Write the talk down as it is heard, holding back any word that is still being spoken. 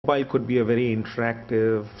mobile could be a very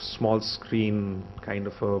interactive, small screen kind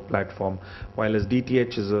of a platform, while as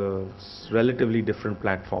DTH is a relatively different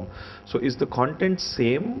platform. So is the content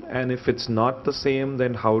same? And if it's not the same,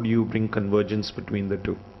 then how do you bring convergence between the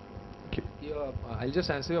two? Okay. Yeah, I'll just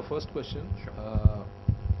answer your first question. Sure.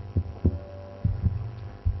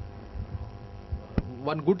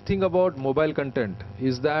 One good thing about mobile content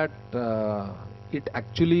is that it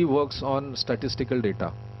actually works on statistical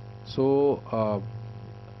data. So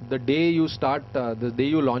the day you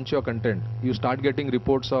launch your content, you start getting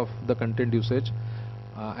reports of the content usage.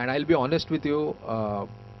 And I'll be honest with you,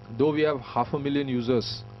 though we have 500,000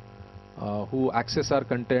 users who access our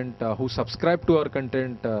content, who subscribe to our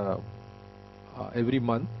content every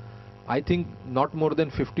month, I think not more than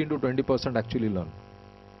 15 to 20% actually learn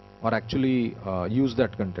or actually use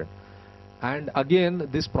that content. And again,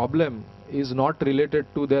 this problem is not related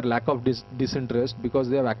to their lack of disinterest, because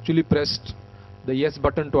they have actually pressed the yes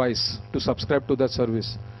button twice to subscribe to that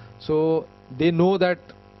service. So they know that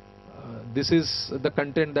this is the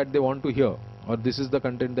content that they want to hear, or this is the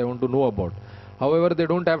content they want to know about. However, they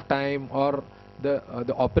don't have time, or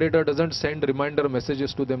the operator doesn't send reminder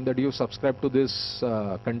messages to them that you subscribe to this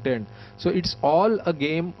content. So it's all a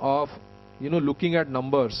game of looking at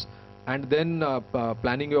numbers and then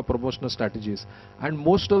planning your promotional strategies. And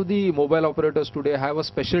most of the mobile operators today have a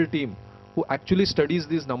special team who actually studies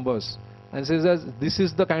these numbers and says that this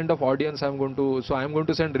is the kind of audience I'm going to, so I'm going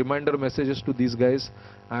to send reminder messages to these guys,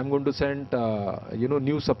 I'm going to send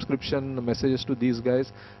new subscription messages to these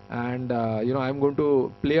guys, and I'm going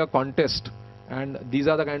to play a contest, and these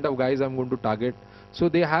are the kind of guys I'm going to target. So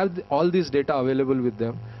they have all this data available with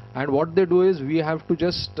them, and what they do is we have to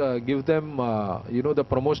just give them the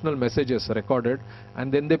promotional messages recorded,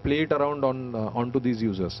 and then they play it around onto these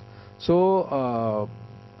users. So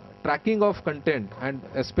tracking of content, and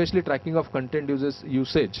especially tracking of content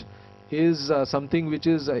usage is something which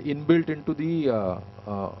is inbuilt into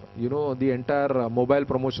the entire mobile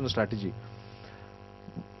promotion strategy.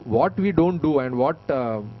 What we don't do, and what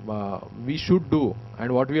we should do,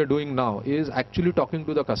 and what we are doing now, is actually talking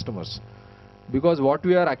to the customers, because what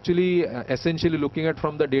we are actually essentially looking at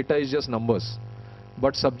from the data is just numbers,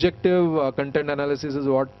 but subjective content analysis is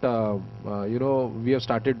what we have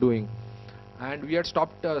started doing. And we had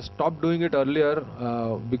stopped doing it earlier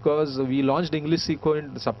because we launched English Seco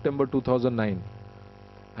in September 2009,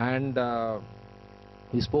 and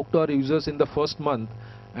we spoke to our users in the first month,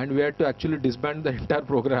 and we had to actually disband the entire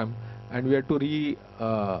program, and we had to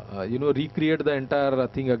recreate the entire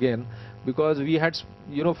thing again, because we had,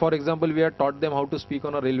 for example, we had taught them how to speak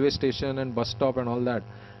on a railway station and bus stop and all that,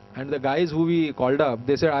 and the guys who we called up,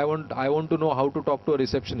 they said, I want to know how to talk to a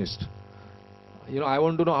receptionist. I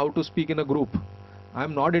want to know how to speak in a group.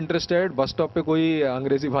 I'm not interested, bus stop pe koi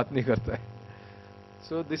अंग्रेजी बात नहीं करता है.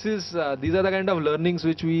 So these are the kind of learnings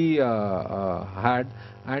which we had.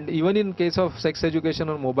 And even in case of sex education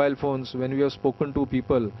on mobile phones, when we have spoken to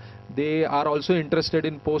people, they are also interested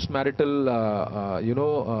in post-marital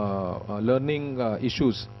learning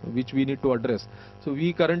issues which we need to address. So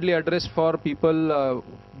we currently address for people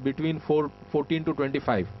between 14 to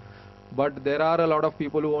 25. But there are a lot of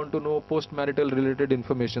people who want to know post-marital related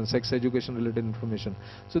information, sex education related information.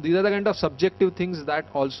 So these are the kind of subjective things that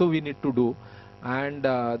also we need to do. And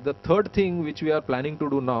the third thing which we are planning to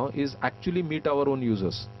do now is actually meet our own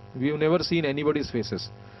users. We have never seen anybody's faces,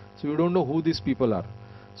 so we don't know who these people are.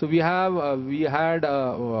 So we had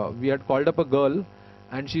called up a girl,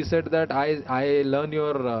 and she said that I learn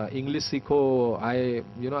your English Seco, I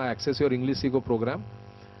access your English Seco program,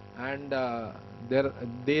 and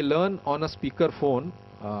they learn on a speaker phone.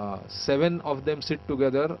 7 of them sit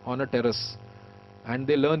together on a terrace, and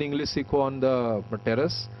they learn English Seco on the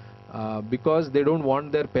terrace. Because they don't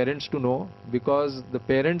want their parents to know, because the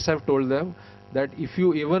parents have told them that if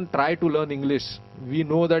you even try to learn English, we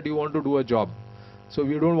know that you want to do a job, so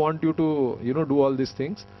we don't want you to do all these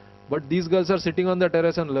things. But these girls are sitting on the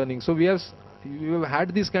terrace and learning. So we have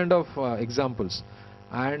had these kind of examples,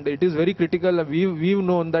 and it is very critical. We've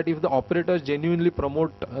known that if the operators genuinely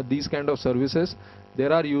promote these kind of services,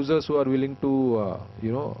 there are users who are willing to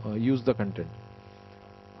use the content.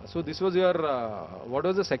 So this was your, what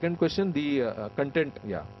was the second question? The content,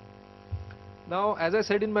 yeah. Now, as I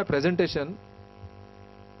said in my presentation,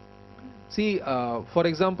 see, for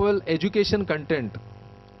example, education content,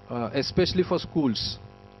 especially for schools,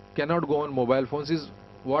 cannot go on mobile phones, is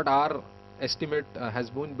what our estimate has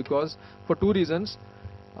been, because for 2 reasons.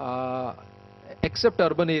 Except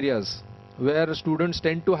urban areas where students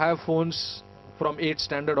tend to have phones from 8th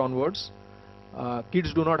standard onwards,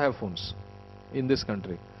 kids do not have phones in this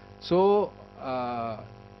country. So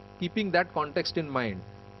keeping that context in mind,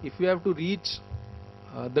 if we have to reach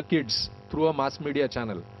the kids through a mass media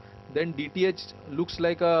channel, then DTH looks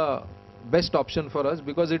like a best option for us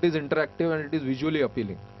because it is interactive and it is visually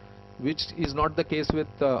appealing, which is not the case with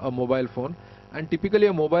a mobile phone. And typically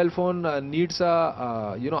a mobile phone needs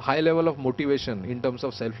a high level of motivation in terms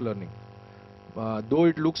of self-learning. Though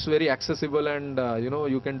it looks very accessible and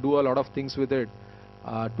you can do a lot of things with it,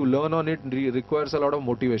 to learn on it requires a lot of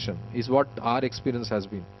motivation, is what our experience has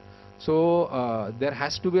been. So there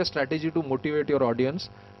has to be a strategy to motivate your audience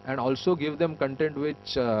and also give them content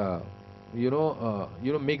which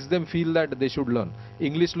makes them feel that they should learn.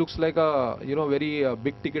 English looks like a very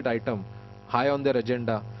big ticket item, high on their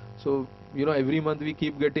agenda. So every month we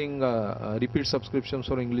keep getting repeat subscriptions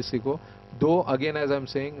for English Seco. Though again, as I'm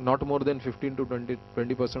saying, not more than 15 to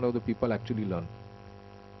 20% of the people actually learn.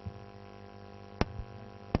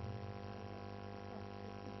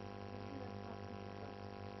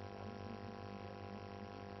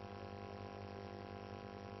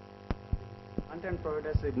 Content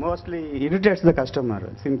providers, it mostly irritates the customer,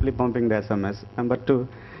 simply pumping the SMS. Number two,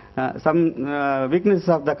 some weaknesses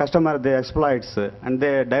of the customer they exploits and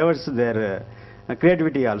they divert their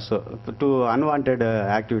creativity also to unwanted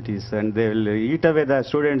activities, and they will eat away the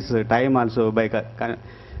students' time also by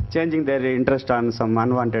changing their interest on some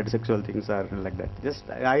unwanted sexual things or like that. Just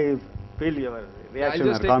I feel your reaction I'll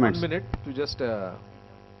just or take comments. 1 minute to just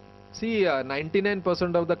see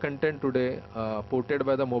 99% of the content today ported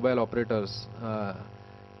by the mobile operators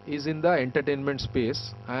is in the entertainment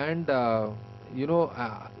space, and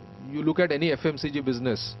you look at any FMCG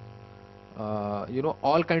business,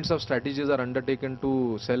 all kinds of strategies are undertaken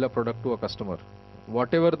to sell a product to a customer,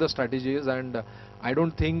 whatever the strategy is, and I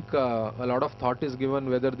don't think a lot of thought is given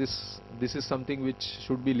whether this is something which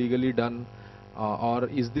should be legally done or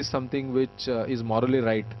is this something which is morally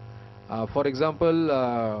right. For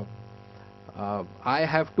example, I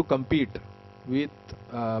have to compete with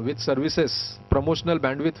services, promotional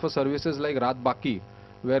bandwidth for services like Raat Baki,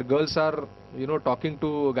 where girls are talking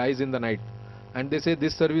to guys in the night, and they say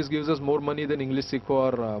this service gives us more money than English Seco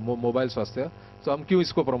or mobile swasthya, so hum kyun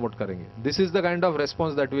isko promote karenge. This is the kind of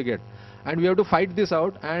response that we get, and we have to fight this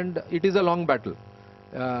out, and it is a long battle.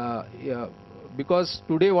 Because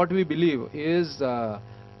today what we believe is the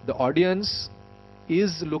audience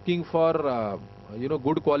is looking for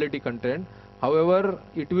good quality content. However,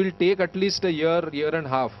 it will take at least a year and a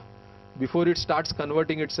half before it starts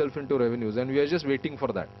converting itself into revenues, and we are just waiting for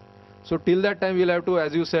that. So till that time we'll have to,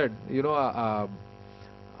 as you said,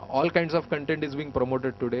 all kinds of content is being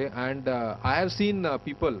promoted today, and I have seen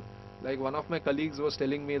people, like one of my colleagues was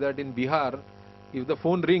telling me that in Bihar, if the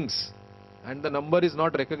phone rings and the number is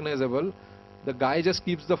not recognizable, the guy just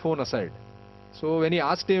keeps the phone aside. So when he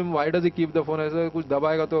asked him why does he keep the phone, I said, kuch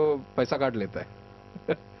dabaega to paisa kaat leta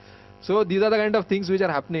hai. So these are the kind of things which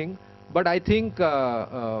are happening. But I think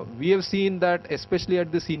we have seen that especially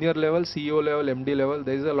at the senior level, CEO level, MD level,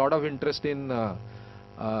 there is a lot of interest in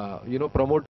promoting